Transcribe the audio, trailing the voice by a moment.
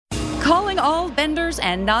Calling all benders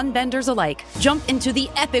and non-benders alike. Jump into the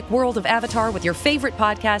epic world of Avatar with your favorite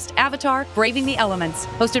podcast, Avatar: Braving the Elements.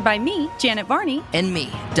 Hosted by me, Janet Varney. And me,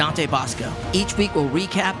 Dante Bosco. Each week we'll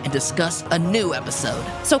recap and discuss a new episode.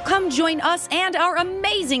 So come join us and our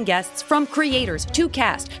amazing guests, from creators to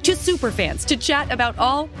cast to superfans, to chat about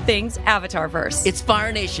all things Avatarverse. It's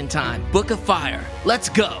Fire Nation time. Book of Fire. Let's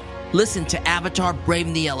go. Listen to Avatar: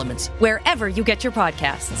 Braving the Elements wherever you get your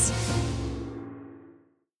podcasts.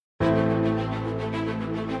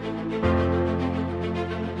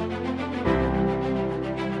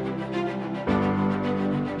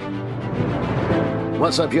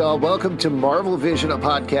 What's up, y'all? Welcome to Marvel Vision, a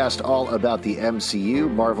podcast all about the MCU,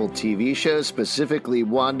 Marvel TV shows, specifically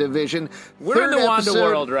WandaVision. We're in the Wanda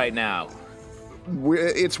world right now.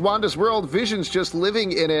 It's Wanda's world. Vision's just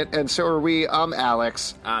living in it, and so are we. I'm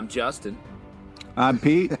Alex. I'm Justin. I'm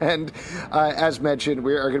Pete. And as mentioned,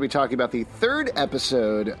 we are going to be talking about the third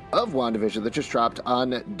episode of WandaVision that just dropped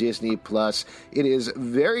on Disney+. It is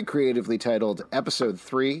very creatively titled Episode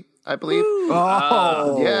 3. I believe.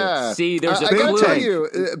 Oh, yeah. See, there's a I gotta clue. tell you,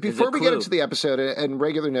 before we get into the episode, and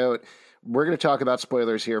regular note, we're going to talk about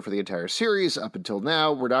spoilers here for the entire series up until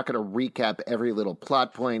now. We're not going to recap every little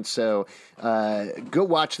plot point, so go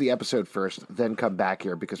watch the episode first, then come back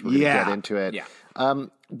here because we're going to get into it. Yeah.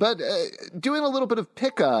 But doing a little bit of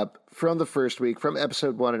pickup from the first week, from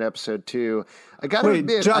episode 1 and episode 2, I got to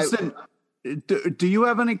admit, Justin. Do you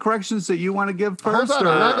have any corrections that you want to give first? Hold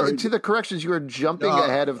on, to the corrections, you are jumping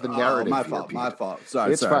ahead of the narrative. My here, fault. Pete. My fault.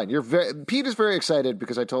 Sorry, it's fine. Pete is very excited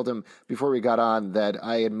because I told him before we got on that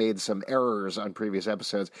I had made some errors on previous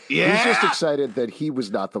episodes. Yeah. He's just excited that he was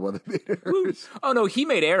not the one that made errors. Oh no, he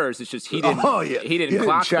made errors. It's just he didn't. He didn't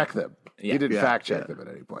He check them. Yeah. He didn't fact check them at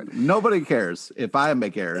any point. Nobody cares if I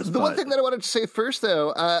make errors. The one thing that I wanted to say first,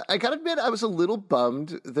 though, I got to admit, I was a little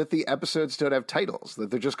bummed that the episodes don't have titles,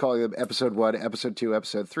 that they're just calling them Episode 1, Episode 2,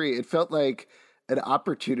 Episode 3. It felt like an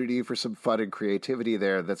opportunity for some fun and creativity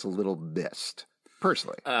there that's a little missed,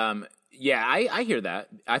 personally. Yeah, I hear that.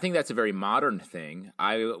 I think that's a very modern thing.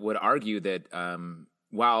 I would argue that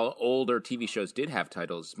while older TV shows did have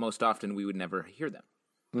titles, most often we would never hear them.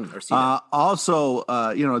 Or see them. Also,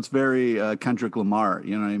 it's very Kendrick Lamar.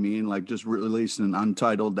 You know what I mean? Like just releasing an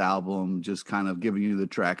untitled album, just kind of giving you the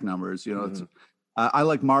track numbers. You know, it's. I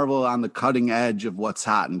like Marvel on the cutting edge of what's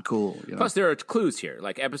hot and cool. You know? Plus, there are clues here.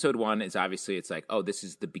 Like episode 1 is obviously it's like, oh, this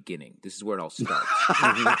is the beginning. This is where it all starts.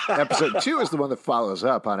 Episode 2 is the one that follows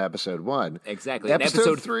up on Episode 1. Exactly.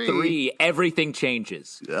 Episode 3, everything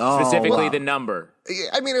changes. Oh, Specifically, the number.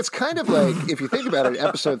 I mean, it's kind of like, if you think about it,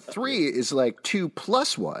 Episode 3 is like 2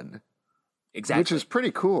 plus 1. Exactly. Which is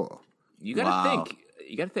pretty cool. You got to think.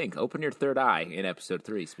 You got to think. Open your third eye in episode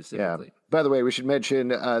 3 specifically. Yeah. By the way, we should mention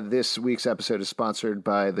this week's episode is sponsored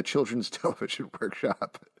by the Children's Television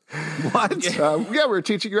Workshop. What? Yeah, we're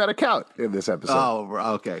teaching you how to count in this episode.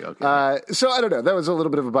 Oh, okay. So I don't know. That was a little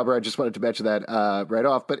bit of a bummer. I just wanted to mention that right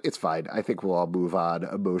off, but it's fine. I think we'll all move on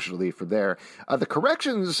emotionally from there. The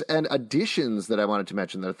corrections and additions that I wanted to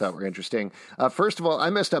mention that I thought were interesting. First of all, I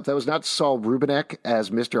messed up. That was not Saul Rubinek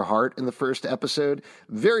as Mr. Hart in the first episode.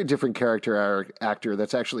 Very different character actor.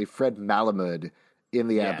 That's actually Fred Malamud in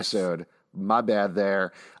the episode. My bad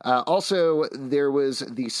there. Also, there was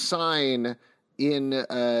the sign in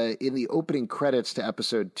the opening credits to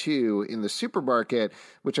episode 2 in the supermarket,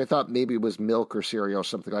 which I thought maybe was milk or cereal or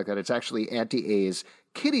something like that. It's actually Auntie A's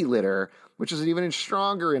kitty litter, which is an even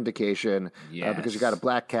stronger indication because you got a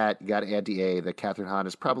black cat, you got Auntie A, that Catherine Hahn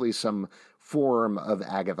is probably some form of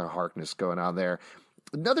Agatha Harkness going on there.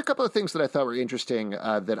 Another couple of things that I thought were interesting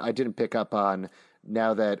that I didn't pick up on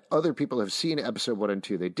now that other people have seen episode 1 and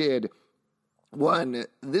 2, they did. One,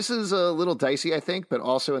 this is a little dicey, I think, but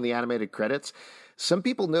also in the animated credits, some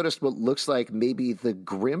people noticed what looks like maybe the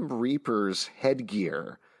Grim Reaper's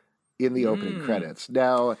headgear in the opening credits.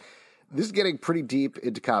 Now, this is getting pretty deep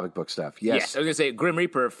into comic book stuff. Yes. I was going to say, Grim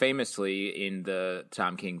Reaper famously in the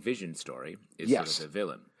Tom King Vision story is sort of the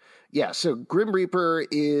villain. Yeah, so Grim Reaper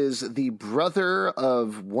is the brother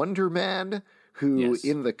of Wonder Man, who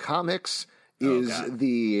in the comics is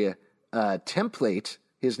the template.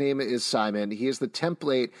 His name is Simon. He is the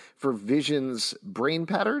template for Vision's brain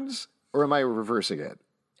patterns, or am I reversing it?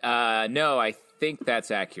 No, I think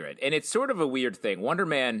that's accurate. And it's sort of a weird thing. Wonder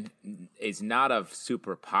Man is not a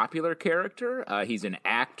super popular character. He's an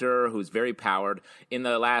actor who's very powered. In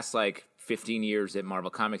the last, 15 years at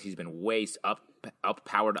Marvel Comics, he's been way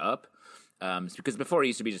powered up. Because before he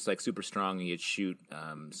used to be just, super strong, and he'd shoot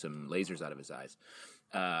some lasers out of his eyes.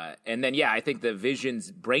 And then, I think the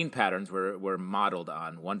Vision's brain patterns were modeled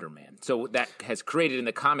on Wonder Man. So that has created in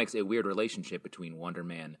the comics a weird relationship between Wonder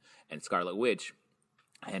Man and Scarlet Witch.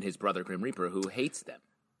 and his brother Grim Reaper, who hates them.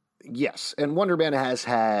 Yes, and Wonder Man has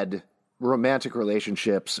had romantic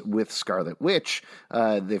relationships with Scarlet Witch.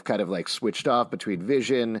 They've kind of like switched off between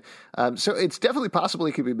Vision. So it's definitely possible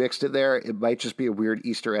he could be mixed in there. It might just be a weird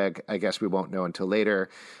Easter egg. I guess we won't know until later.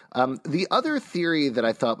 The other theory that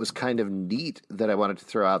I thought was kind of neat that I wanted to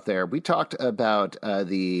throw out there, we talked about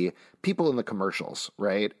the people in the commercials,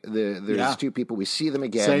 right? There's two people. We see them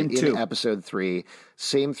again in episode 3.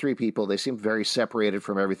 Same 3 people. They seem very separated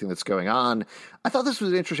from everything that's going on. I thought this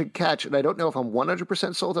was an interesting catch, and I don't know if I'm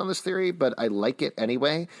 100% sold on this theory, but I like it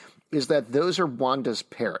anyway, is that those are Wanda's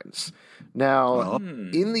parents. Now,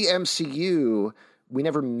 in the MCU, we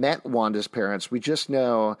never met Wanda's parents. We just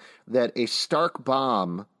know that a Stark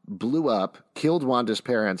bomb blew up, killed Wanda's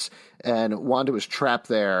parents, and Wanda was trapped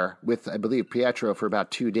there with, I believe, Pietro for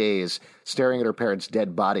about 2 days, staring at her parents'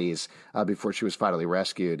 dead bodies before she was finally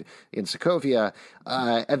rescued in Sokovia.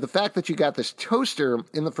 And the fact that you got this toaster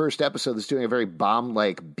in the first episode that's doing a very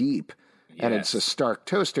bomb-like beep, and it's a Stark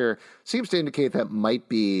toaster, seems to indicate that might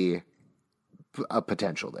be a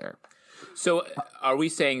potential there. So are we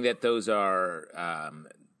saying that those are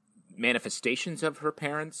manifestations of her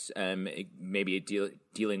parents, maybe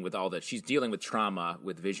dealing with all that? She's dealing with trauma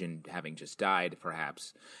with Vision having just died,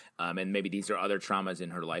 perhaps, and maybe these are other traumas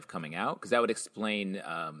in her life coming out, because that would explain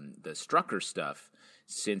the Strucker stuff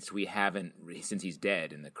since he's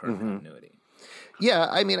dead in the current continuity. Yeah,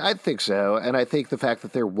 I mean, I think so. And I think the fact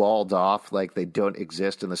that they're walled off, like they don't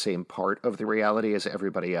exist in the same part of the reality as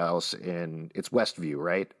everybody else it's Westview,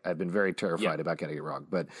 right? I've been very terrified about getting it wrong,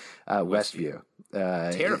 but Westview.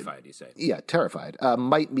 Terrified, you say? Yeah, terrified.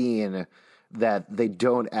 Might mean that they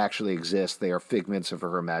don't actually exist. They are figments of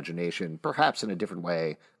her imagination, perhaps in a different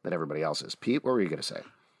way than everybody else's. Pete, what were you going to say?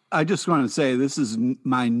 I just want to say this is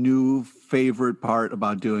my new favorite part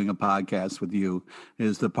about doing a podcast with you,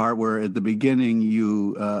 is the part where at the beginning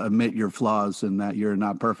you admit your flaws and that you're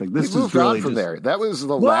not perfect. This we moved is really on from there. That was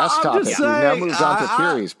the Well, last I'm topic. just We've now saying, moved on to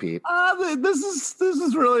theories, Pete. This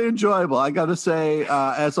is really enjoyable. I got to say,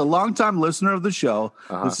 as a longtime listener of the show,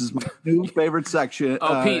 this is my new favorite section.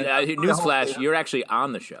 Oh, Pete, newsflash, you're actually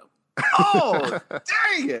on the show. Oh,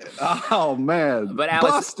 dang it. Oh, man. But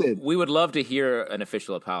Alex, busted. We would love to hear an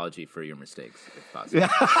official apology for your mistakes, if possible.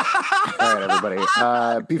 All right,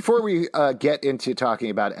 everybody. Before we get into talking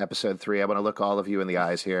about episode 3, I want to look all of you in the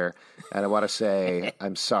eyes here, and I want to say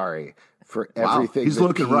I'm sorry for everything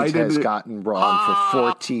that Pete has gotten wrong for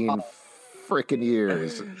 14 freaking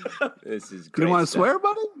years. This is great. Do you want to stuff. swear,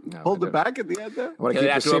 buddy? No, Hold it back at the end there? I want to He'll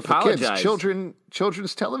keep have this to safe for kids. apologize.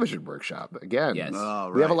 Children's television workshop again. Yes.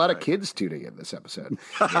 Oh, We have a lot right. of kids tuning in this episode.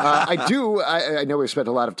 I know we've spent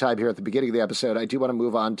a lot of time here at the beginning of the episode. I do want to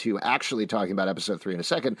move on to actually talking about episode 3 in a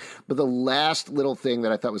second. But the last little thing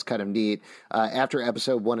that I thought was kind of neat, after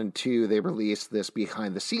episode 1 and 2, they released this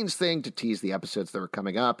behind the scenes thing to tease the episodes that were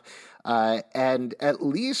coming up. And at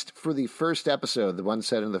least for the first episode, the one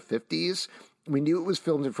set in the 50s, we knew it was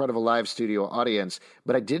filmed in front of a live studio audience,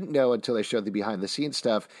 but I didn't know until they showed the behind-the-scenes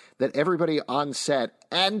stuff that everybody on set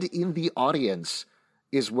and in the audience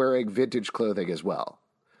is wearing vintage clothing as well.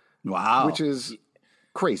 Wow. Which is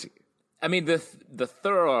crazy. I mean, the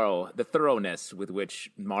thoroughness with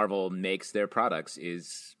which Marvel makes their products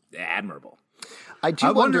is admirable. I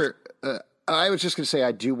wonder I was just going to say,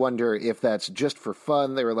 I do wonder if that's just for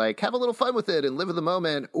fun. They were like, have a little fun with it and live in the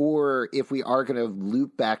moment. Or if we are going to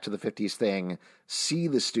loop back to the 50s thing, see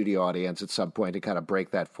the studio audience at some point and kind of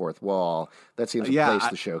break that fourth wall. That seems a place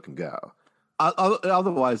the show can go.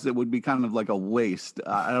 Otherwise, it would be kind of like a waste.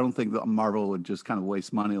 I don't think that Marvel would just kind of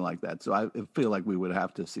waste money like that. So I feel like we would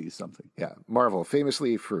have to see something. Yeah. Marvel,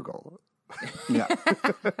 famously frugal. Yeah.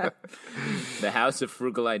 The House of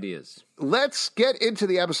Frugal Ideas. Let's get into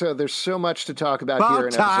the episode. There's so much to talk about here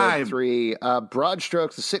in episode 3. Broad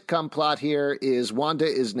strokes, the sitcom plot here is Wanda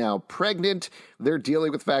is now pregnant. They're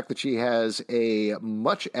dealing with the fact that she has a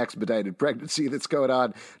much expedited pregnancy that's going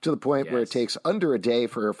on to the point where it takes under a day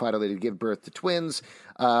for her finally to give birth to twins.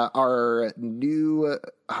 Our new,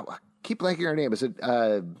 keep blanking her name. Is it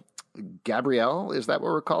Gabrielle? Is that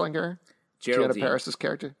what we're calling her? Geraldine. Gianna Paris'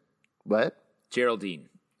 character? What? Geraldine.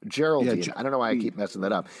 Yeah, I don't know why I keep messing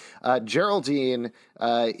that up. Geraldine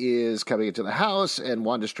is coming into the house, and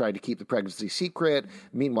Wanda's trying to keep the pregnancy secret.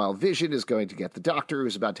 Meanwhile, Vision is going to get the doctor,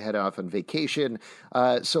 who's about to head off on vacation.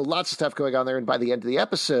 So lots of stuff going on there. And by the end of the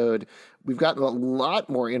episode, we've gotten a lot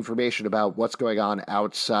more information about what's going on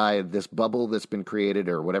outside this bubble that's been created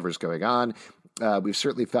or whatever's going on. We've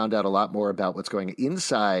certainly found out a lot more about what's going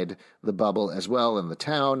inside the bubble as well in the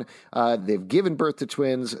town. They've given birth to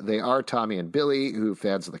twins. They are Tommy and Billy, who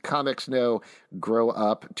fans of the comics know grow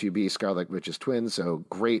up to be Scarlet Witch's twins. So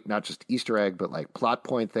great, not just Easter egg, but like plot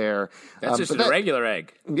point there. That's just a regular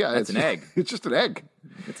egg. Yeah, that's an egg. It's just an egg.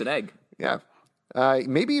 It's an egg. Yeah.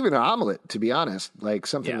 Maybe even an omelet, to be honest, like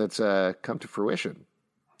something that's come to fruition.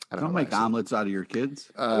 Don't make omelets out of your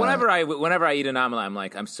kids. Whenever I eat an omelet, I'm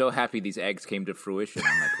like, I'm so happy these eggs came to fruition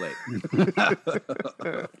on my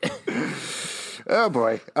plate. Oh,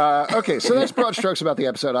 boy. Okay, so that's broad strokes about the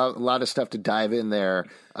episode. A lot of stuff to dive in there.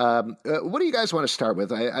 What do you guys want to start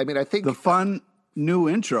with? I mean, I think... The fun new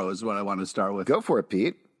intro is what I want to start with. Go for it,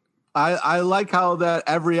 Pete. I like how that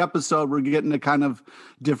every episode we're getting a kind of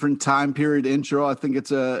different time period intro. I think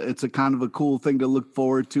it's a kind of a cool thing to look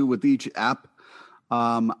forward to with each ep.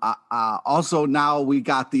 Also, now we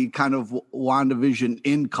got the kind of WandaVision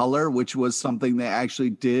in color, which was something they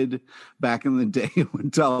actually did back in the day when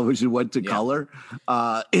television went to color.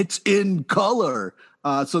 It's in color.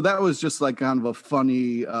 So that was just like kind of a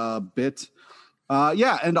funny bit.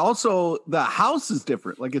 And also the house is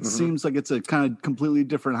different. Like it seems like it's a kind of completely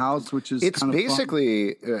different house, which is it's kind of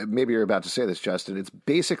basically maybe you're about to say this, Justin. It's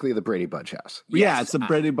basically the Brady Bunch house. Yeah, it's the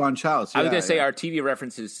Brady Bunch house. I was going to say our TV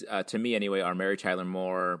references to me anyway are Mary Tyler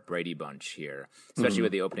Moore, Brady Bunch here, especially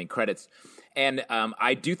with the opening credits. And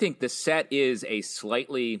I do think the set is a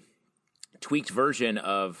slightly tweaked version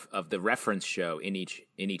of the reference show in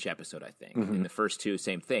each episode. I think in the first two,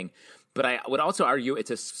 same thing. But I would also argue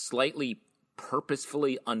it's a slightly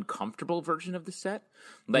purposefully uncomfortable version of the set.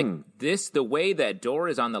 Like the way that door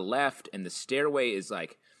is on the left and the stairway is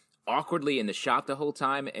like awkwardly in the shot the whole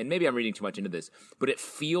time. And maybe I'm reading too much into this, but it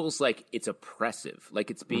feels like it's oppressive,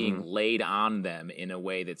 like it's being laid on them in a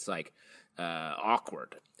way that's like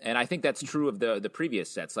awkward. And I think that's true of the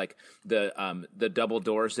previous sets. Like the double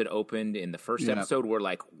doors that opened in the first episode were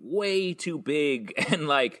like way too big and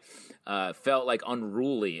like felt like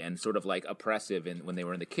unruly and sort of like oppressive when they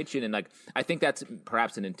were in the kitchen. And like I think that's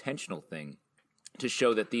perhaps an intentional thing to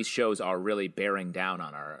show that these shows are really bearing down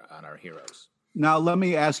on our heroes. Now, let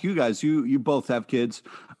me ask you guys, you both have kids.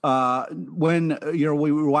 When your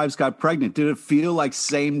wives got pregnant, did it feel like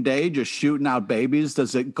same day, just shooting out babies?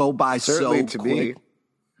 Does it go by Certainly so to quick? me.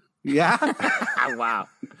 Yeah. Wow.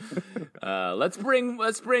 Let's bring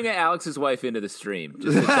Alex's wife into the stream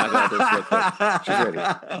just to talk about this real quick. She's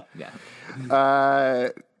ready. Yeah.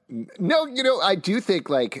 No, I do think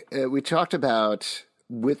like we talked about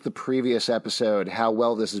with the previous episode, how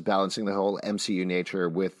well this is balancing the whole MCU nature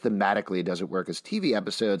with thematically does it work as TV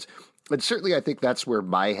episodes. And certainly I think that's where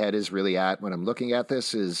my head is really at when I'm looking at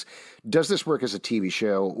this is, does this work as a TV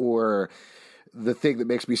show? Or the thing that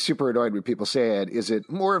makes me super annoyed when people say it, is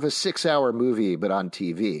it more of a 6-hour movie but on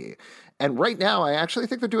TV? And right now, I actually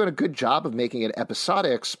think they're doing a good job of making it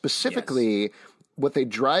episodic, specifically what they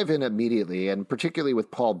drive in immediately, and particularly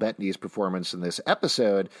with Paul Bettany's performance in this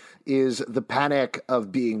episode, is the panic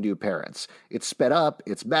of being new parents. It's sped up,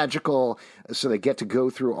 it's magical, so they get to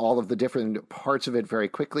go through all of the different parts of it very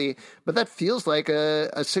quickly. But that feels like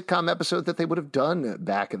a sitcom episode that they would have done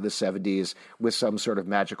back in the 70s with some sort of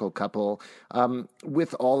magical couple,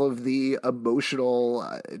 with all of the emotional,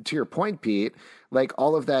 to your point, Pete, like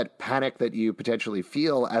all of that panic that you potentially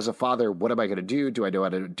feel as a father. What am I going to do? Do I know how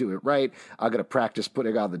to do it right? I'm going to practice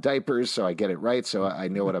putting on the diapers so I get it right, so I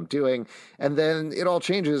know what I'm doing. And then it all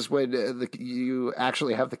changes when you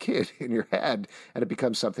actually have the kid in your head and it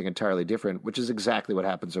becomes something entirely different, which is exactly what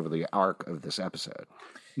happens over the arc of this episode.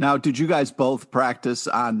 Now, did you guys both practice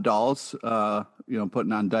on dolls,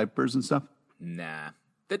 putting on diapers and stuff? Nah.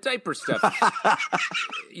 The diaper stuff,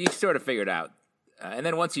 you sort of figured out. And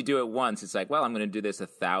then once you do it once, it's like, well, I'm going to do this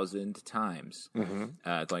 1,000 times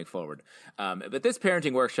going forward. But this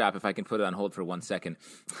parenting workshop, if I can put it on hold for 1 second,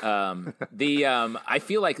 I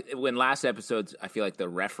feel like when last episodes, I feel like the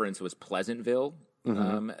reference was Pleasantville.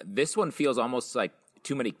 This one feels almost like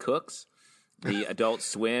Too Many Cooks, the Adult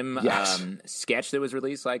Swim sketch that was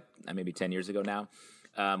released like maybe 10 years ago now,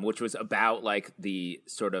 which was about like the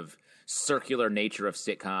sort of circular nature of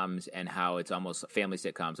sitcoms and how it's almost family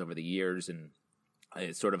sitcoms over the years and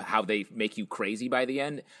it's sort of how they make you crazy by the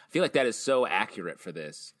end. I feel like that is so accurate for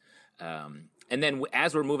this. And then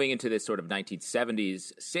as we're moving into this sort of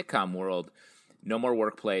 1970s sitcom world, no more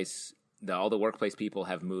workplace. All the workplace people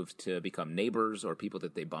have moved to become neighbors or people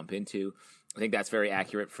that they bump into. I think that's very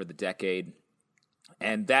accurate for the decade.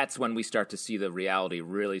 And that's when we start to see the reality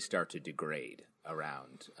really start to degrade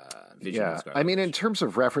around Vision. Yeah, I mean, in terms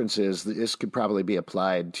of references, this could probably be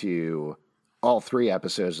applied to all 3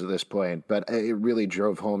 episodes at this point, but it really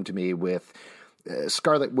drove home to me with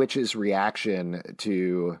Scarlet Witch's reaction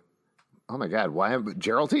to, oh my God, why am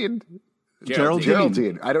Geraldine?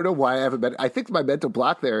 Geraldine. I don't know why I haven't been. I think my mental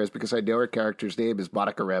block there is because I know her character's name is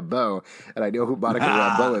Monica Rambeau, and I know who Monica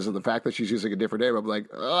Rambeau is, and the fact that she's using a different name, I'm like,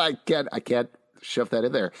 oh, I can't shove that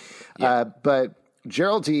in there. Yeah. But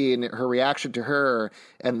Geraldine, her reaction to her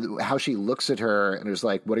and how she looks at her and is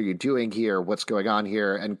like, what are you doing here? What's going on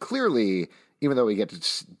here? And clearly, even though we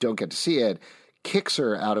don't get to see it, kicks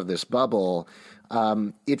her out of this bubble.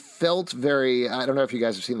 It felt very, I don't know if you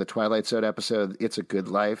guys have seen the Twilight Zone episode, It's a Good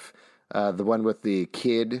Life. The one with the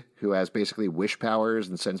kid who has basically wish powers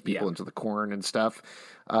and sends people into the corn and stuff.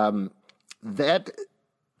 That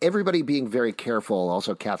everybody being very careful,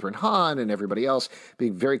 also Catherine Hahn and everybody else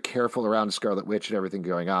being very careful around Scarlet Witch and everything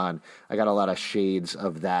going on. I got a lot of shades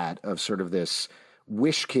of that, of sort of this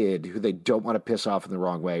wish kid who they don't want to piss off in the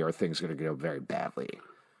wrong way or things are going to go very badly.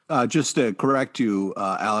 Just to correct you,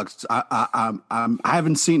 Alex, I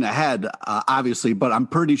haven't seen ahead, obviously, but I'm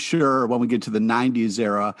pretty sure when we get to the 90s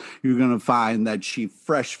era, you're going to find that she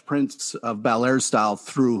Fresh Prince of Bel-Air style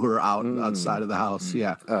threw her outside of the house.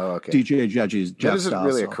 Yeah. Oh, okay. DJ Judge's Jeff That isn't style,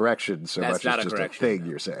 really a correction so That's much not as a just correction, a thing no.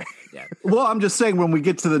 you're saying. Yeah. Well, I'm just saying when we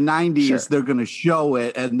get to the 90s, Sure. they're going to show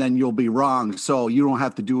it and then you'll be wrong. So you don't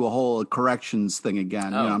have to do a whole corrections thing again.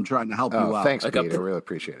 You know, I'm trying to help you out. Thanks, Like Pete. I really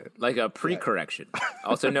appreciate it. Like a pre-correction,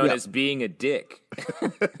 also known as being a dick.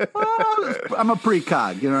 I'm a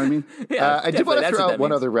precog, you know what I mean? I did want to that's throw what out that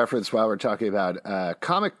one means. other reference while we're talking about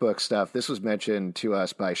comic book stuff. This was mentioned to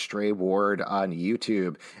us by Stray Ward on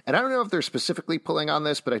YouTube. And I don't know if they're specifically pulling on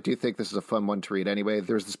this, but I do think this is a fun one to read anyway.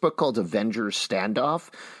 There's this book called Avengers Standoff,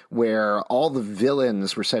 where all the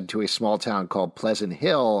villains were sent to a small town called Pleasant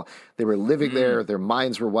Hill. They were living there. Their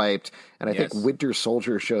minds were wiped. And I think Winter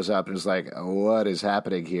Soldier shows up and is like, what is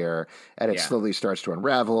happening here? And it slowly starts to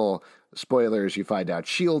unravel. Spoilers, you find out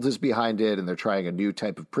S.H.I.E.L.D. is behind it, and they're trying a new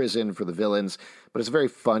type of prison for the villains. But it's a very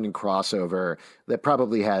fun crossover that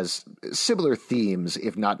probably has similar themes,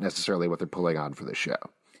 if not necessarily what they're pulling on for the show.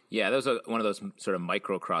 Yeah, that was one of those sort of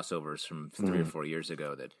micro crossovers from 3 or 4 years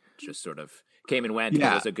ago that just sort of came and went.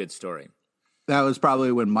 Yeah. It was a good story. That was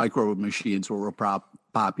probably when micro machines were real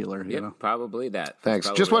popular. You Yep, know? probably that. Thanks.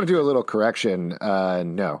 Probably Just want to do a little correction.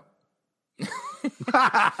 No.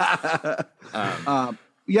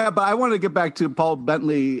 Yeah, but I want to get back to Paul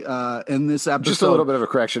Bentley in this episode. Just a little bit of a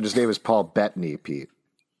correction. His name is Paul Bettany, Pete.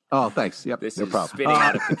 Oh, thanks. Yep. This No is problem. spinning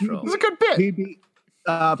out of control. It's a good bit.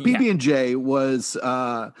 PB&J was,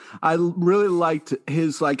 I really liked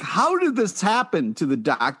his, like, how did this happen to the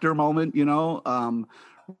doctor moment, you know?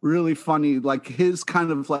 Really funny, like his kind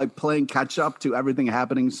of like playing catch up to everything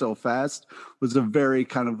happening so fast was a very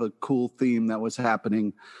kind of a cool theme that was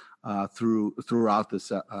happening throughout this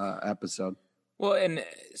episode. Well, and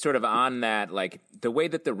sort of on that, like the way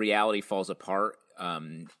that the reality falls apart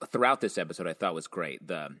throughout this episode, I thought was great.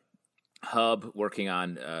 The Hub working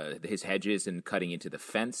on his hedges and cutting into the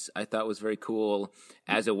fence, I thought was very cool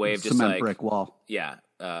as a way of just Cement like brick wall. Yeah,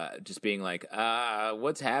 just being like,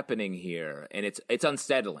 what's happening here? And it's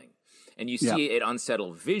unsettling. And you see it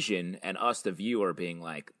unsettle Vision and us, the viewer, being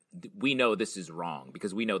like, we know this is wrong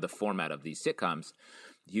because we know the format of these sitcoms.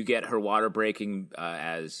 You get her water breaking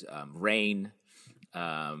as rain.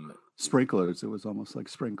 Sprinklers. It was almost like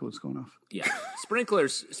sprinklers going off. Yeah,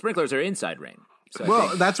 sprinklers are inside rain. So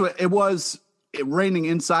Well, that's what it was. Raining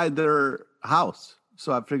inside their house.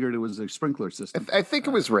 So I figured it was a sprinkler system. I think it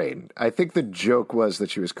was rain. I think the joke was that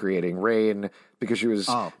she was creating rain because she was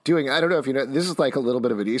doing, I don't know if you know, this is like a little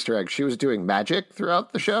bit of an Easter egg. She was doing magic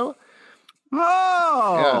throughout the show.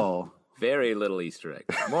 Oh. very little Easter egg.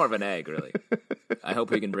 More of an egg, really. I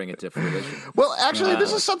hope we can bring it to fruition. Well, actually,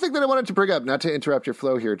 this is something that I wanted to bring up, not to interrupt your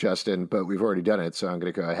flow here, Justin, but we've already done it, so I'm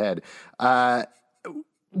going to go ahead.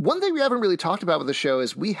 One thing we haven't really talked about with the show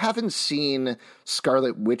is we haven't seen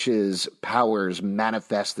Scarlet Witch's powers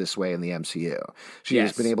manifest this way in the MCU. She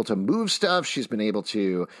has been able to move stuff. She's been able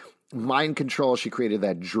to mind control. She created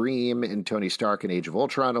that dream in Tony Stark and Age of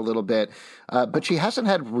Ultron a little bit. But she hasn't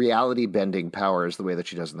had reality bending powers the way that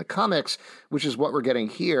she does in the comics, which is what we're getting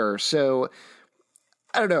here. So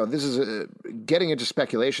I don't know. This is getting into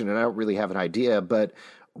speculation, and I don't really have an idea, but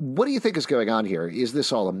what do you think is going on here? Is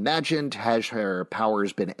this all imagined? Has her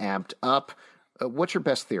powers been amped up? What's your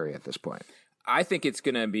best theory at this point? I think it's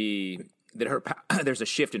going to be that there's a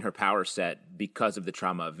shift in her power set because of the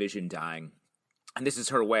trauma of Vision dying. And this is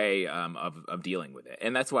her way of dealing with it.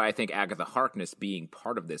 And that's why I think Agatha Harkness being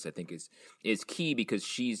part of this, I think, is key, because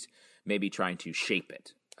she's maybe trying to shape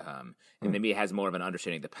it. And maybe has more of an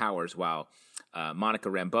understanding of the powers, while Monica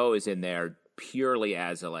Rambeau is in there purely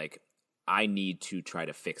as a, like, I need to try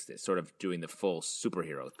to fix this, sort of doing the full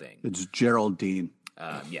superhero thing. It's Geraldine.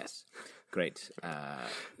 Yes. Great.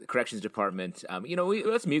 The corrections department.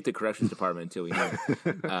 Let's mute the corrections department until we know,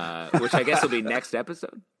 which I guess will be next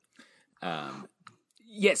episode.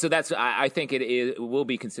 So that's. I think it will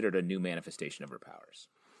be considered a new manifestation of her powers.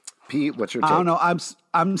 Pete, what's your take? I don't know.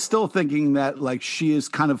 I'm still thinking that like she has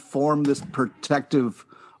kind of formed this protective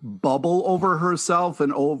bubble over herself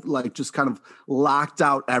and like just kind of locked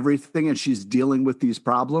out everything, and she's dealing with these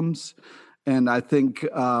problems. And I think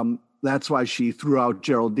that's why she threw out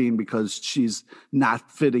Geraldine, because she's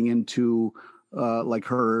not fitting into like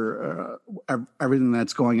her everything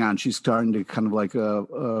that's going on. She's starting to kind of like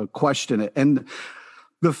question it. And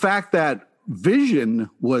the fact that Vision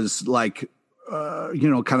was like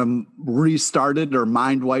kind of restarted or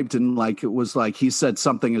mind wiped, and like it was like he said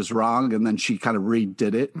something is wrong, and then she kind of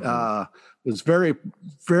redid it. Was very,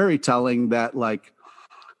 very telling that like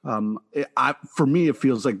for me it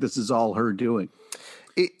feels like this is all her doing.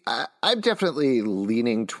 I'm definitely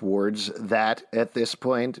leaning towards that at this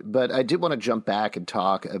point, but I did want to jump back and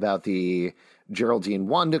talk about the Geraldine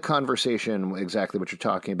Wanda conversation, exactly what you're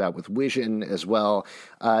talking about with Vision as well.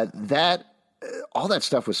 All that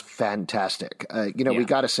stuff was fantastic. We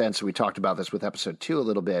got a sense, we talked about this with episode 2 a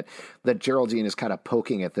little bit, that Geraldine is kind of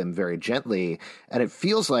poking at them very gently. And it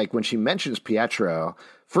feels like when she mentions Pietro,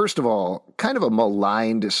 first of all, kind of a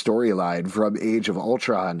maligned storyline from Age of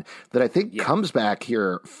Ultron that I think comes back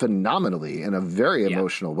here phenomenally in a very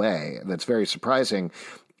emotional way. That's very surprising.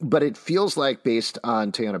 But it feels like, based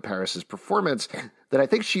on Teyonah Parris's performance, that I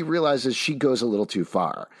think she realizes she goes a little too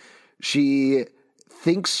far. She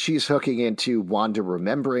thinks she's hooking into Wanda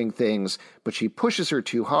remembering things, but she pushes her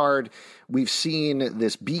too hard. We've seen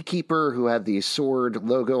this beekeeper who had the sword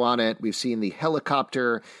logo on it. We've seen the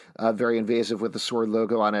helicopter, very invasive with the sword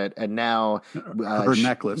logo on it. And now her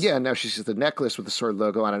necklace. Yeah, now she sees the necklace with the sword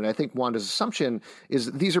logo on it. And I think Wanda's assumption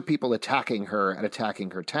is these are people attacking her and attacking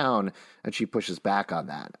her town, and she pushes back on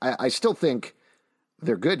that. I still think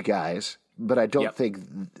they're good guys, but I don't think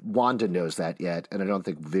Wanda knows that yet, and I don't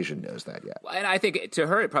think Vision knows that yet. And I think to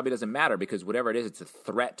her it probably doesn't matter, because whatever it is, it's a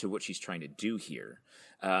threat to what she's trying to do here.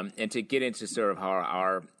 And to get into sort of how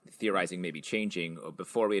our theorizing may be changing,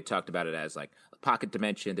 before we had talked about it as like a pocket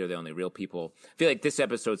dimension, they're the only real people. I feel like this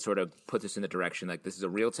episode sort of puts us in the direction like this is a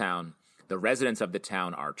real town. The residents of the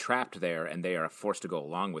town are trapped there, and they are forced to go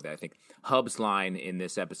along with it. I think Hub's line in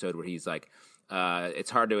this episode where he's like,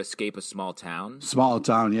 it's hard to escape a small town. Small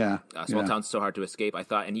town, yeah. Small town's so hard to escape. I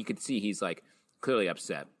thought, and you could see he's like clearly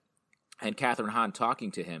upset. And Catherine Hahn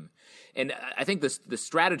talking to him. And I think the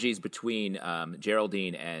strategies between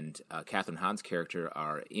Geraldine and Catherine Hahn's character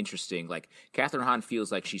are interesting. Like, Catherine Hahn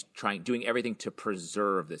feels like she's doing everything to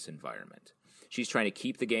preserve this environment. She's trying to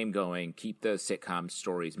keep the game going, keep the sitcom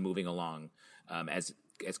stories moving along as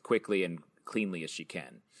quickly and cleanly as she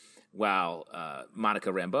can. While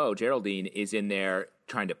Monica Rambeau, Geraldine, is in there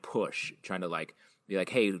trying to push, trying to like be like,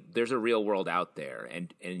 hey, there's a real world out there.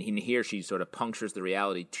 And in here, she sort of punctures the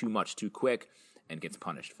reality too much, too quick, and gets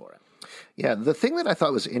punished for it. Yeah, the thing that I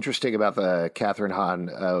thought was interesting about the Catherine Hahn,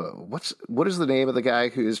 what is the name of the guy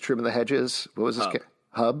who's trimming the hedges? What was his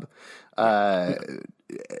Hub?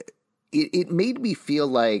 It made me feel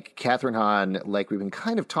like Catherine Hahn, like we've been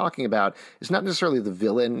kind of talking about, is not necessarily the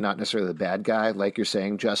villain, not necessarily the bad guy, like you're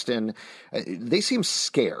saying, Justin. They seem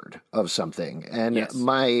scared of something. And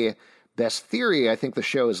my best theory, I think the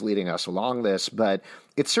show is leading us along this, but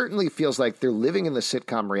it certainly feels like they're living in the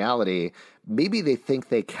sitcom reality. Maybe they think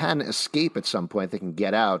they can escape at some point. They can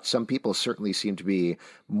get out. Some people certainly seem to be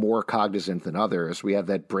more cognizant than others. We have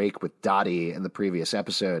that break with Dottie in the previous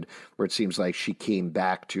episode where it seems like she came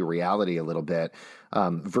back to reality a little bit,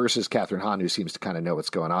 versus Catherine Hahn, who seems to kind of know what's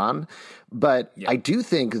going on. But I do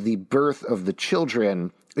think the birth of the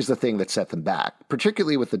children is the thing that set them back,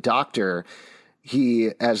 particularly with the doctor. He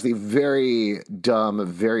has the very dumb,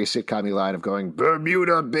 very sitcom-y line of going,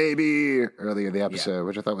 Bermuda, baby, earlier in the episode,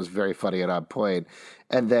 which I thought was very funny and on point.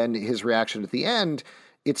 And then his reaction at the end,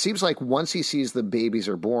 it seems like once he sees the babies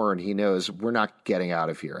are born, he knows we're not getting out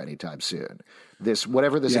of here anytime soon.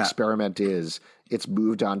 Whatever this experiment is, it's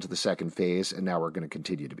moved on to the second phase, and now we're going to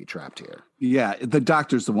continue to be trapped here. Yeah, the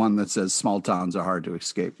doctor's the one that says small towns are hard to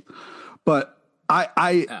escape. But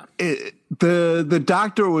the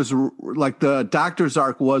doctor was like, the doctor's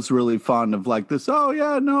arc was really fun of like this. Oh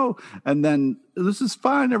yeah, no. And then this is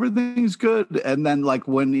fine. Everything's good. And then like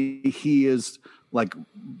when he is like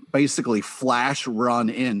basically flash run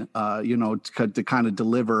in, to kind of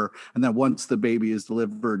deliver. And then once the baby is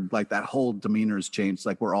delivered, like that whole demeanor is changed.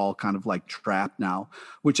 Like we're all kind of like trapped now,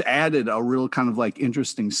 which added a real kind of like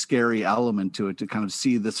interesting, scary element to it to kind of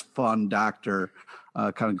see this fun doctor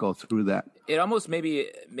kind of go through that. It almost maybe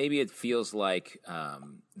it feels like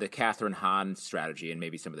the Catherine Hahn strategy and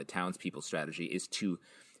maybe some of the townspeople strategy is to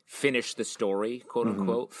finish the story, quote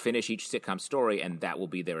unquote, finish each sitcom story, and that will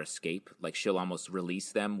be their escape. Like she'll almost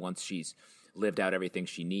release them once she's lived out everything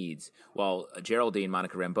she needs. While Geraldine,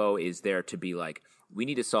 Monica Rambeau, is there to be like, we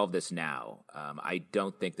need to solve this now. I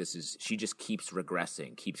don't think this is, she just keeps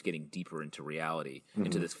regressing, keeps getting deeper into reality,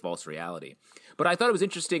 into this false reality. But I thought it was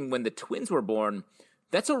interesting when the twins were born.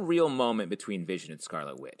 That's a real moment between Vision and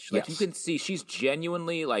Scarlet Witch. Like you can see she's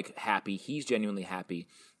genuinely like happy. He's genuinely happy.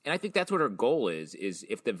 And I think that's what her goal is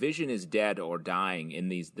if the Vision is dead or dying in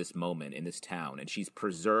this moment in this town, and she's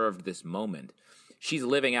preserved this moment, she's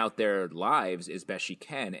living out their lives as best she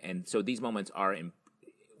can. And so these moments are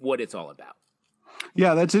what it's all about.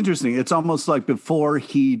 Yeah, that's interesting. It's almost like before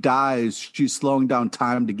he dies, she's slowing down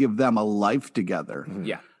time to give them a life together.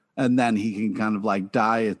 Yeah. And then he can kind of like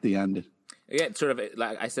die at the end. Again, sort of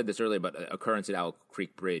like I said this earlier, but Occurrence at Owl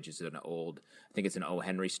Creek Bridge is I think it's an O.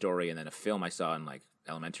 Henry story, and then a film I saw in like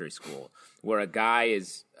elementary school where a guy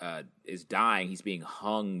is dying. He's being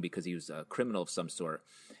hung because he was a criminal of some sort,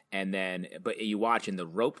 but you watch and the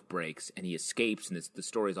rope breaks and he escapes, and the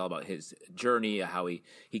story is all about his journey, how he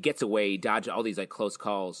gets away, dodges all these like close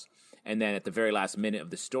calls, and then at the very last minute of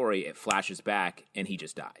the story, it flashes back and he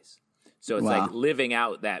just dies. So it's like living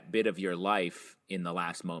out that bit of your life in the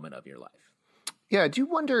last moment of your life. Yeah, I do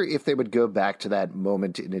wonder if they would go back to that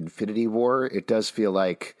moment in Infinity War. It does feel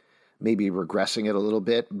like maybe regressing it a little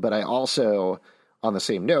bit, but I also, on the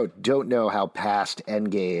same note, don't know how past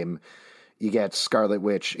Endgame you get Scarlet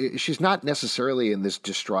Witch. She's not necessarily in this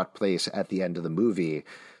distraught place at the end of the movie.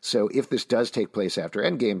 So if this does take place after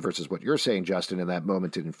Endgame versus what you're saying, Justin, in that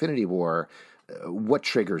moment in Infinity War, what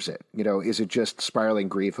triggers it? Is it just spiraling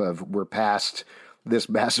grief of we're past this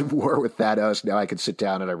massive war with Thanos, now I can sit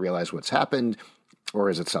down and I realize what's happened? Or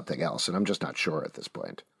is it something else? And I'm just not sure at this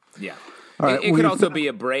point. Yeah. Right, it could also be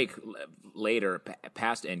a break later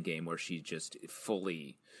past Endgame where she just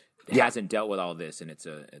fully hasn't dealt with all this, and it's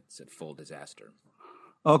a full disaster.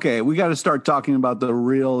 Okay, we got to start talking about the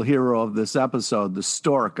real hero of this episode, the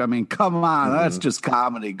Stork. I mean, come on, that's just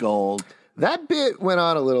comedy gold. That bit went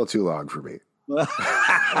on a little too long for me.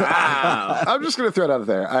 I'm just going to throw it out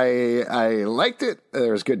there. I liked it.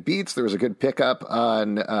 There was good beats. There was a good pickup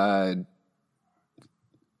on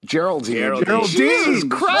Geraldine. Jesus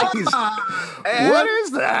Christ. What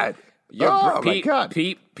is that? My God.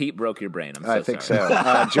 Pete broke your brain. I think so.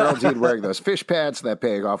 Geraldine wearing those fish pads, that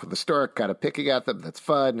paying off with the stork, kind of picking at them. That's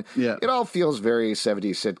fun. Yeah. It all feels very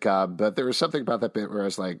 70s sitcom, but there was something about that bit where I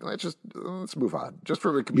was like, let's move on. Just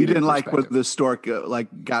from a comedic You didn't like what the stork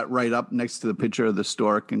got right up next to the picture of the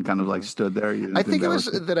stork and kind of like stood there? I think it was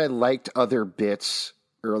that I liked other bits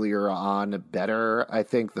earlier on better. I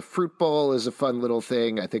think the fruit bowl is a fun little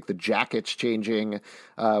thing. I think the jackets changing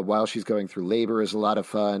while she's going through labor is a lot of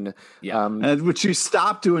fun. Yeah. And when she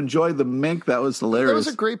stopped to enjoy the mink, that was hilarious. That was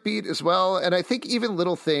a great beat as well. And I think even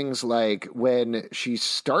little things like when she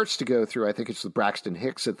starts to go through, I think it's with Braxton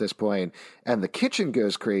Hicks at this point, and the kitchen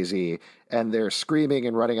goes crazy and they're screaming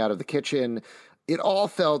and running out of the kitchen. It all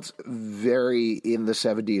felt very in the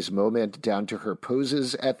 70s moment, down to her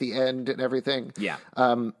poses at the end and everything. Yeah.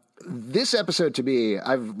 This episode, to me,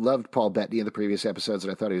 I've loved Paul Bettany in the previous episodes,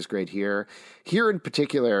 and I thought he was great here. Here in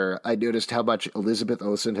particular, I noticed how much Elizabeth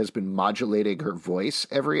Olsen has been modulating her voice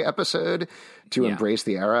every episode to embrace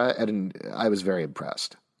the era, and I was very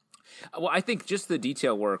impressed. Well, I think just the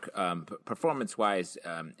detail work, performance-wise,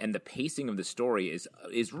 and the pacing of the story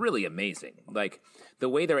is really amazing. Like the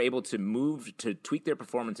way they're able to tweak their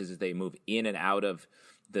performances as they move in and out of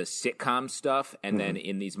the sitcom stuff, and then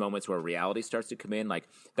in these moments where reality starts to come in, like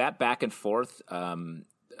that back and forth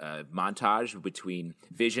montage between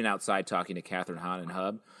Vision outside talking to Catherine Hahn and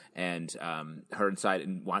Hub, and her inside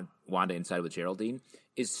and Wanda inside with Geraldine,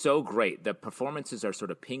 is so great. The performances are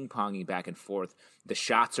sort of ping-ponging back and forth. The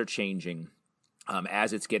shots are changing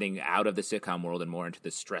as it's getting out of the sitcom world and more into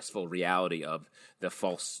the stressful reality of the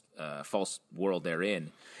false world they're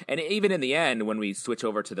in. And even in the end, when we switch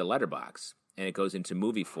over to the letterbox and it goes into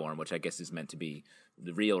movie form, which I guess is meant to be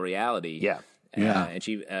the real reality. Yeah. And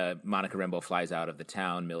she, Monica Rambeau flies out of the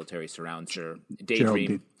town. Military surrounds her.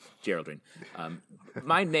 Geraldine.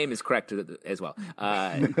 My name is correct as well.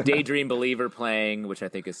 Daydream Believer playing, which I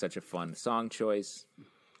think is such a fun song choice.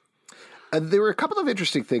 There were a couple of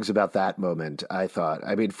interesting things about that moment, I thought.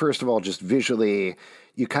 I mean, first of all, just visually,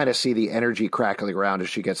 you kind of see the energy crackling around as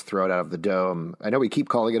she gets thrown out of the dome. I know we keep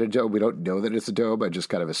calling it a dome. We don't know that it's a dome. I just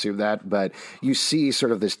kind of assume that. But you see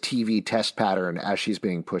sort of this TV test pattern as she's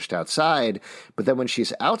being pushed outside. But then when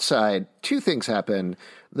she's outside, two things happen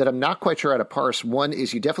that I'm not quite sure how to parse. One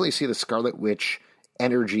is you definitely see the Scarlet Witch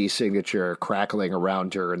energy signature crackling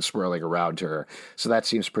around her and swirling around her. So that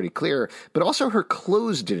seems pretty clear. But also her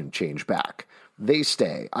clothes didn't change back. They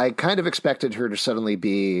stay. I kind of expected her to suddenly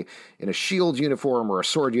be in a shield uniform or a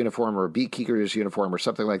sword uniform or a beekeeper's uniform or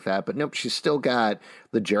something like that. But nope, she's still got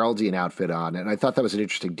the Geraldine outfit on. And I thought that was an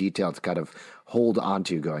interesting detail to kind of hold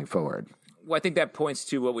onto going forward. Well, I think that points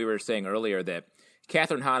to what we were saying earlier, that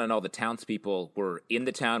Catherine Hahn and all the townspeople were in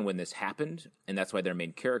the town when this happened, and that's why they're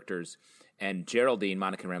main characters. And Geraldine,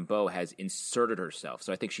 Monica Rambeau, has inserted herself.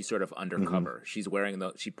 So I think she's sort of undercover. Mm-hmm. She's wearing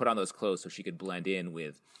she put on those clothes so she could blend in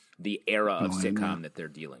with the era of sitcom that they're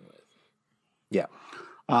dealing with. Yeah.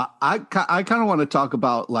 I kind of want to talk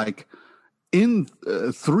about, like, in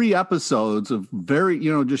 3 episodes of very,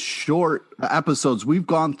 just short episodes, we've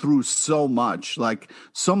gone through so much. Like,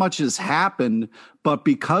 so much has happened, but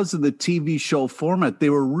because of the TV show format,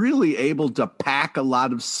 they were really able to pack a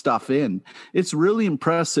lot of stuff in. It's really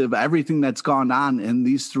impressive, everything that's gone on in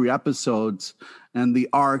these 3 episodes and the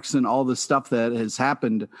arcs and all the stuff that has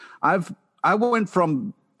happened. I went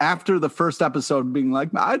from after the first episode being like,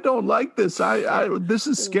 I don't like this. This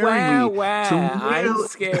is scaring me. I'm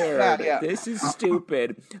scared. Yeah. This is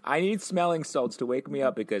stupid. I need smelling salts to wake me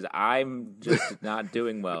up because I'm just not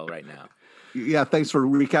doing well right now. Yeah, thanks for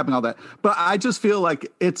recapping all that. But I just feel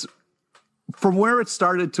like it's from where it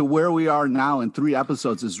started to where we are now in 3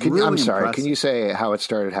 episodes is really I'm sorry. impressive. Can you say how it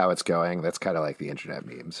started, how it's going? That's kind of like the internet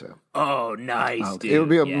meme. So. Oh, nice, dude. It would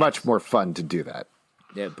be much more fun to do that.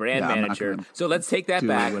 Yeah, brand manager. So let's take that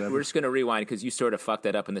back. We're just going to rewind because you sort of fucked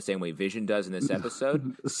that up in the same way Vision does in this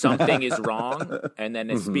episode. Something is wrong, and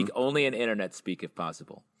then speak only in internet speak if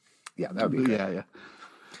possible. Yeah, that would be good. Yeah.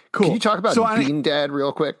 Cool. Can you talk about Bean Dad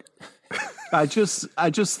real quick? I just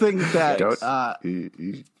think that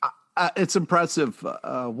it's impressive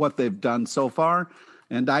what they've done so far.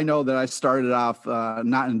 And I know that I started off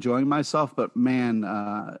not enjoying myself, but man,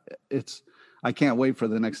 I can't wait for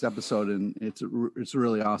the next episode, and it's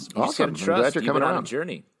really awesome. You just got to trust. You've been on a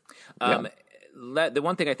journey. The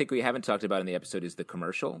one thing I think we haven't talked about in the episode is the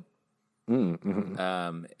commercial.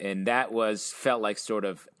 Mm-hmm. And that felt like sort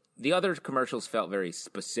of the other commercials felt very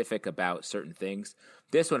specific about certain things.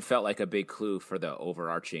 This one felt like a big clue for the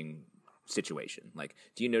overarching situation. Like,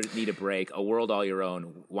 do you need a break? A world all your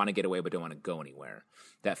own, want to get away but don't want to go anywhere.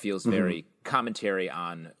 That feels very commentary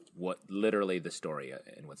on what literally the story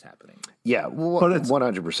and what's happening. Yeah, but it's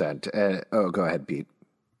 100%. Go ahead, Pete.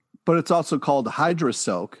 But it's also called Hydra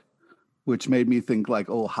Soak, which made me think like,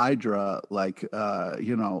 Hydra, like,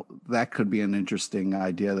 that could be an interesting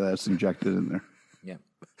idea that's injected in there. Yeah.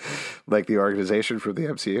 Like the organization from the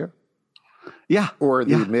MCU? Yeah. Or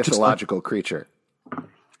the mythological creature?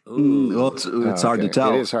 Well, it's hard to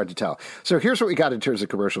tell. It is hard to tell. So here's what we got in terms of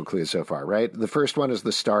commercial clues so far, right? The first one is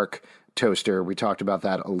the Stark toaster. We talked about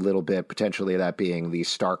that a little bit, potentially that being the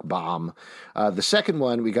Stark bomb. The second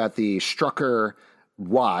one, we got the Strucker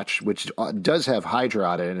watch, which does have Hydra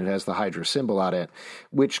on it, and it has the Hydra symbol on it,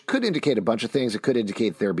 which could indicate a bunch of things. It could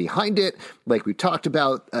indicate they're behind it, like we talked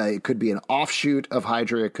about. It could be an offshoot of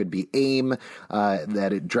Hydra. It could be AIM,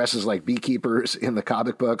 that it dresses like beekeepers in the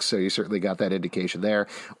comic books, so you certainly got that indication there.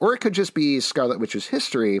 Or it could just be Scarlet Witch's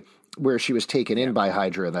history, where she was taken in by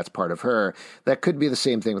Hydra, and that's part of her. That could be the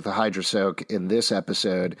same thing with the Hydra Soak in this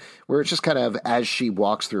episode, where it's just kind of as she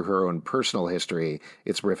walks through her own personal history,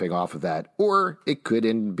 it's riffing off of that. Or it could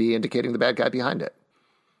be indicating the bad guy behind it.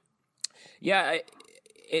 Yeah,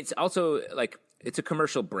 it's also like it's a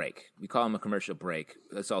commercial break. We call them a commercial break.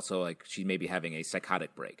 It's also like she may be having a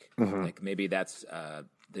psychotic break. Mm-hmm. Like maybe that's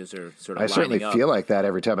those are sort of. I certainly feel like that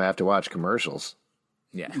every time I have to watch commercials.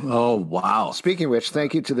 Yeah. Oh, wow. Speaking of which,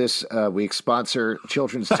 thank you to this week's sponsor,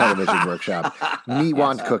 Children's Television Workshop, Me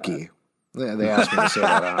Want Cookie. They asked me to say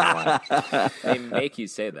that. I don't know why. They make you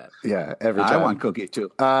say that. Yeah, every time. I want cookie,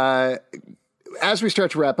 too. As we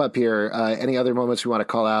start to wrap up here, any other moments we want to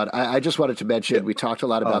call out? I just wanted to mention, we talked a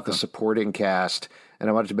lot about the supporting cast, and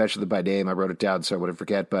I wanted to mention them by name. I wrote it down so I wouldn't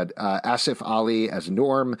forget. But Asif Ali as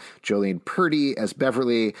Norm, Jolene Purdy as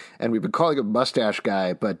Beverly, and we've been calling him Mustache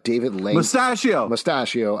Guy, but David Mustachio.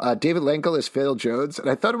 David Lenkel as Phil Jones, and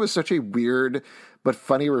I thought it was such a weird but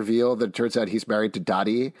funny reveal that it turns out he's married to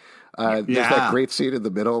Dottie. There's that great scene in the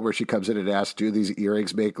middle where she comes in and asks, do these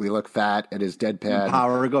earrings make me look fat? And his deadpan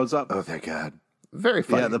power goes up. Oh, thank God. Very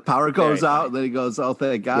funny. Yeah, the power goes out, and then he goes, "Oh,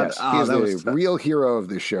 thank God!" Yes, oh, he's the real hero of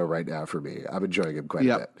this show right now for me. I'm enjoying him quite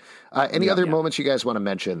a bit. Any other moments you guys want to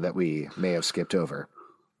mention that we may have skipped over?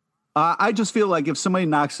 I just feel like if somebody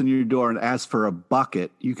knocks on your door and asks for a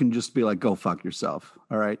bucket, you can just be like, "Go fuck yourself."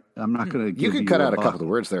 All right, I'm not going to. You can cut out a couple of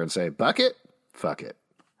words there and say, "Bucket, fuck it."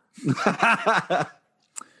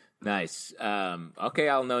 Nice. Okay,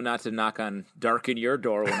 I'll know not to darken your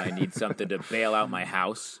door when I need something to bail out my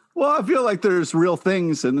house. Well, I feel like there's real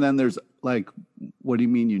things, and then there's like, what do you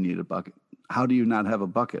mean you need a bucket? How do you not have a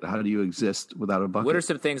bucket? How do you exist without a bucket? What are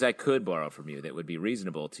some things I could borrow from you that would be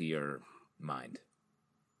reasonable to your mind?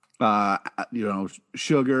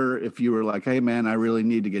 Sugar. If you were like, hey man, I really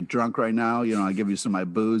need to get drunk right now, I give you some of my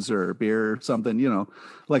booze or beer or something,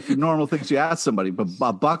 like the normal things you ask somebody, but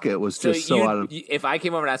a bucket was just if I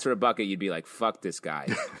came over and asked for a bucket, you'd be like, fuck this guy.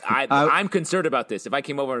 I'm concerned about this. If I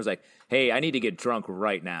came over and was like, hey, I need to get drunk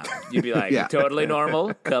right now, you'd be like, totally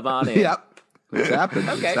normal. Come on in. Yep. It's happened.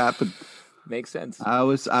 Okay. It's happened. Makes sense. I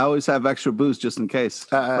always have extra booze just in case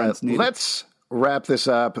friends need Let's wrap this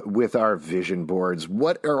up with our vision boards.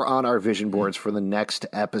 What are on our vision boards for the next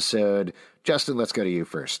episode? Justin, let's go to you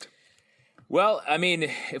first. Well, I mean,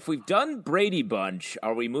 if we've done Brady Bunch,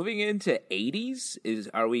 are we moving into 80s?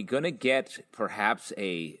 Are we going to get perhaps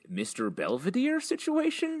a Mr. Belvedere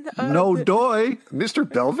situation? No doy. Mr.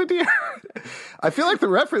 Belvedere? I feel like the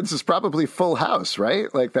reference is probably Full House,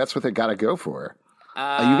 right? Like, that's what they got to go for. You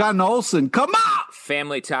got an Olsen. Come on!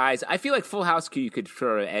 Family Ties. I feel like Full House you could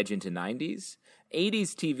sort of edge into 90s.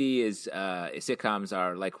 80s TV is sitcoms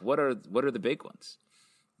are like, what are the big ones?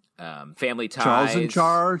 Family Ties.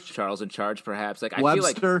 Charles in Charge, perhaps. Like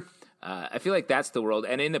Webster. I feel like that's the world.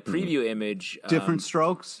 And in the preview image, Different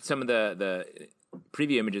Strokes. Some of the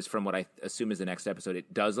preview images from what I assume is the next episode,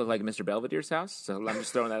 it does look like Mr. Belvedere's house. So I'm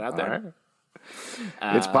just throwing that out there.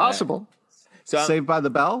 Right. It's possible. So Saved by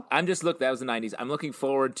the Bell? That was the 90s. I'm looking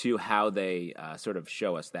forward to how they sort of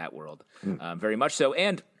show us that world very much so.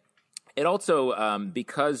 And it also,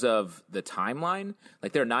 because of the timeline,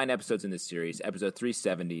 like there are 9 episodes in this series. Episode 3,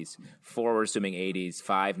 70s, 4, we're assuming 80s,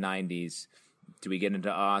 5, 90s. Do we get into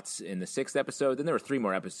aughts in the 6th episode? Then there were 3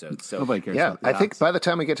 more episodes. So nobody cares. Yeah, I think by the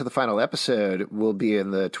time we get to the final episode, we'll be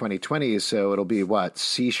in the 2020s. So it'll be what?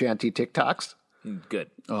 Sea shanty TikToks? Good.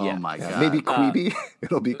 Oh, my God. Maybe Queeby.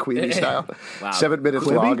 It'll be Queeby style. Wow. 7 minutes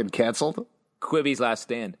long and canceled. Quibi's Last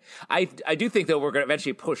Stand. I do think that we're going to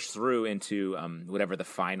eventually push through into whatever the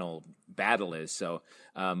final battle is. So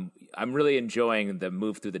I'm really enjoying the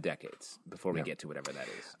move through the decades before we get to whatever that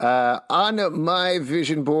is. On my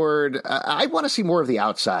vision board, I want to see more of the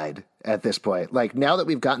outside at this point. Like now that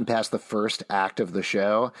we've gotten past the first act of the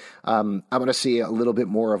show, I want to see a little bit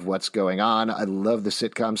more of what's going on. I love the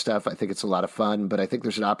sitcom stuff. I think it's a lot of fun, but I think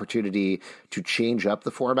there's an opportunity to change up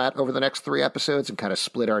the format over the next 3 episodes and kind of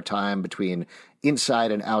split our time between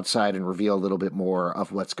inside and outside and reveal a little bit more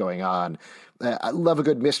of what's going on. I love a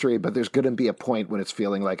good mystery, but there's going to be a point when it's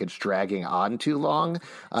feeling like it's dragging on too long.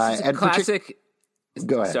 And classic.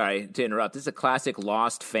 Go ahead. Sorry to interrupt. This is a classic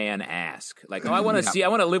Lost fan ask. Like, I want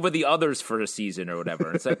to live with the others for a season or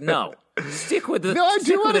whatever. It's like, no, stick with the. No, I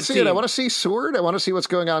do want to see team. it. I want to see Sword. I want to see what's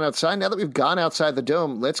going on outside. Now that we've gone outside the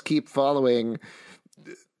dome, let's keep following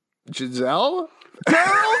Giselle.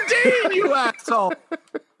 Geraldine, you asshole!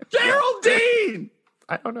 Geraldine.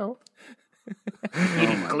 I don't know.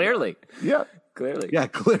 Clearly. Yeah. Clearly. Yeah,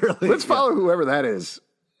 clearly. Let's follow whoever that is.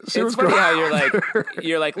 See It's what's funny going how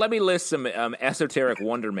you're like, let me list some esoteric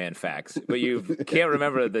Wonder Man facts, but you can't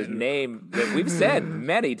remember the name that we've said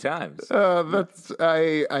many times.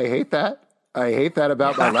 I hate that. I hate that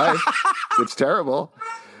about my life. It's terrible.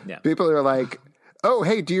 Yeah. People are like, oh,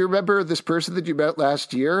 hey, do you remember this person that you met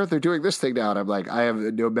last year? They're doing this thing now. And I'm like, I have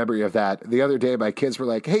no memory of that. The other day, my kids were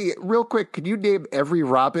like, hey, real quick, can you name every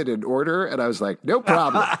Robin in order? And I was like, no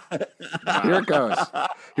problem. Here it goes.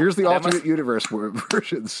 Here's the alternate universe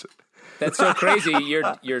versions. That's so crazy.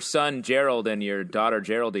 Your son Gerald and your daughter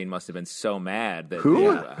Geraldine must have been so mad. That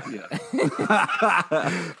Who?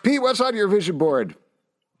 Pete, what's on your vision board?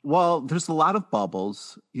 Well, there's a lot of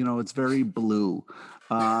bubbles. It's very blue.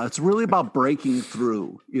 It's really about breaking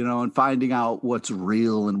through, and finding out what's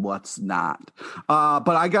real and what's not. But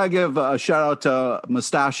I got to give a shout out to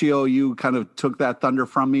Mustachio. You kind of took that thunder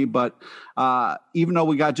from me. But even though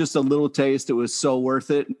we got just a little taste, it was so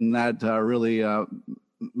worth it. And that really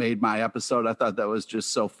made my episode. I thought that was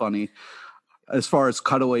just so funny. As far as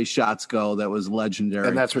cutaway shots go, that was legendary.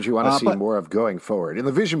 And that's what you want to see more of going forward. In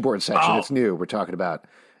the vision board section, it's new. We're talking about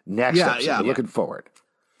next episode. Looking forward.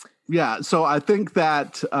 Yeah, so I think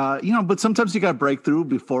that, but sometimes you got to break through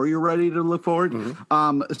before you're ready to look forward.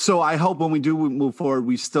 So I hope when we do move forward,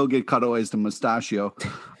 we still get cutaways to Mustachio.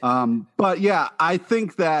 But yeah, I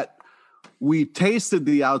think that we tasted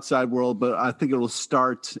the outside world, but I think it will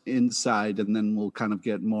start inside, and then we'll kind of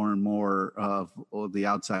get more and more of the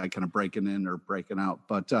outside kind of breaking in or breaking out.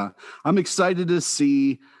 But I'm excited to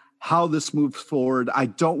see how this moves forward. I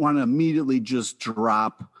don't want to immediately just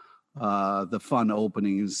drop the fun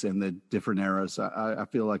openings and the different eras. I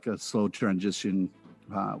feel like a slow transition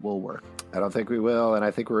will work. I don't think we will, and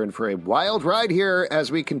I think we're in for a wild ride here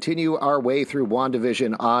as we continue our way through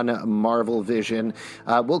WandaVision on Marvel Vision.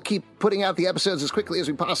 We'll keep putting out the episodes as quickly as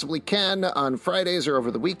we possibly can on Fridays or over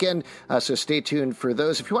the weekend, so stay tuned for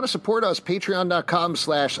those. If you want to support us,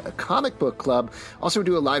 patreon.com/comicbookclub. Also, we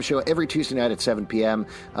do a live show every Tuesday night at 7 p.m.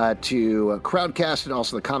 To Crowdcast and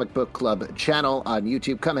also the Comic Book Club channel on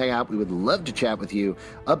YouTube. Come hang out. We would love to chat with you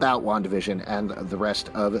about WandaVision and the rest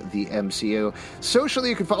of the MCU. Socially,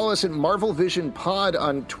 you can follow us at Marvel Vision Pod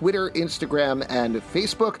on Twitter, Instagram, and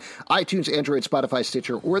Facebook, iTunes, Android, Spotify,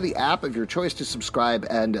 Stitcher, or the app of your choice to subscribe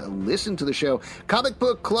and listen to the show.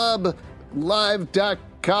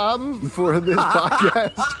 comicbookclublive.com for this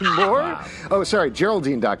podcast and more. Wow. Oh, sorry,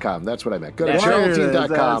 Geraldine.com. That's what I meant. Go to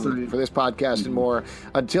Geraldine.com for this podcast and more.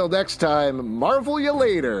 Until next time, Marvel you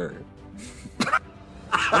later.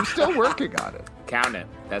 I'm still working on it. Count it.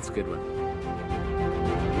 That's a good one.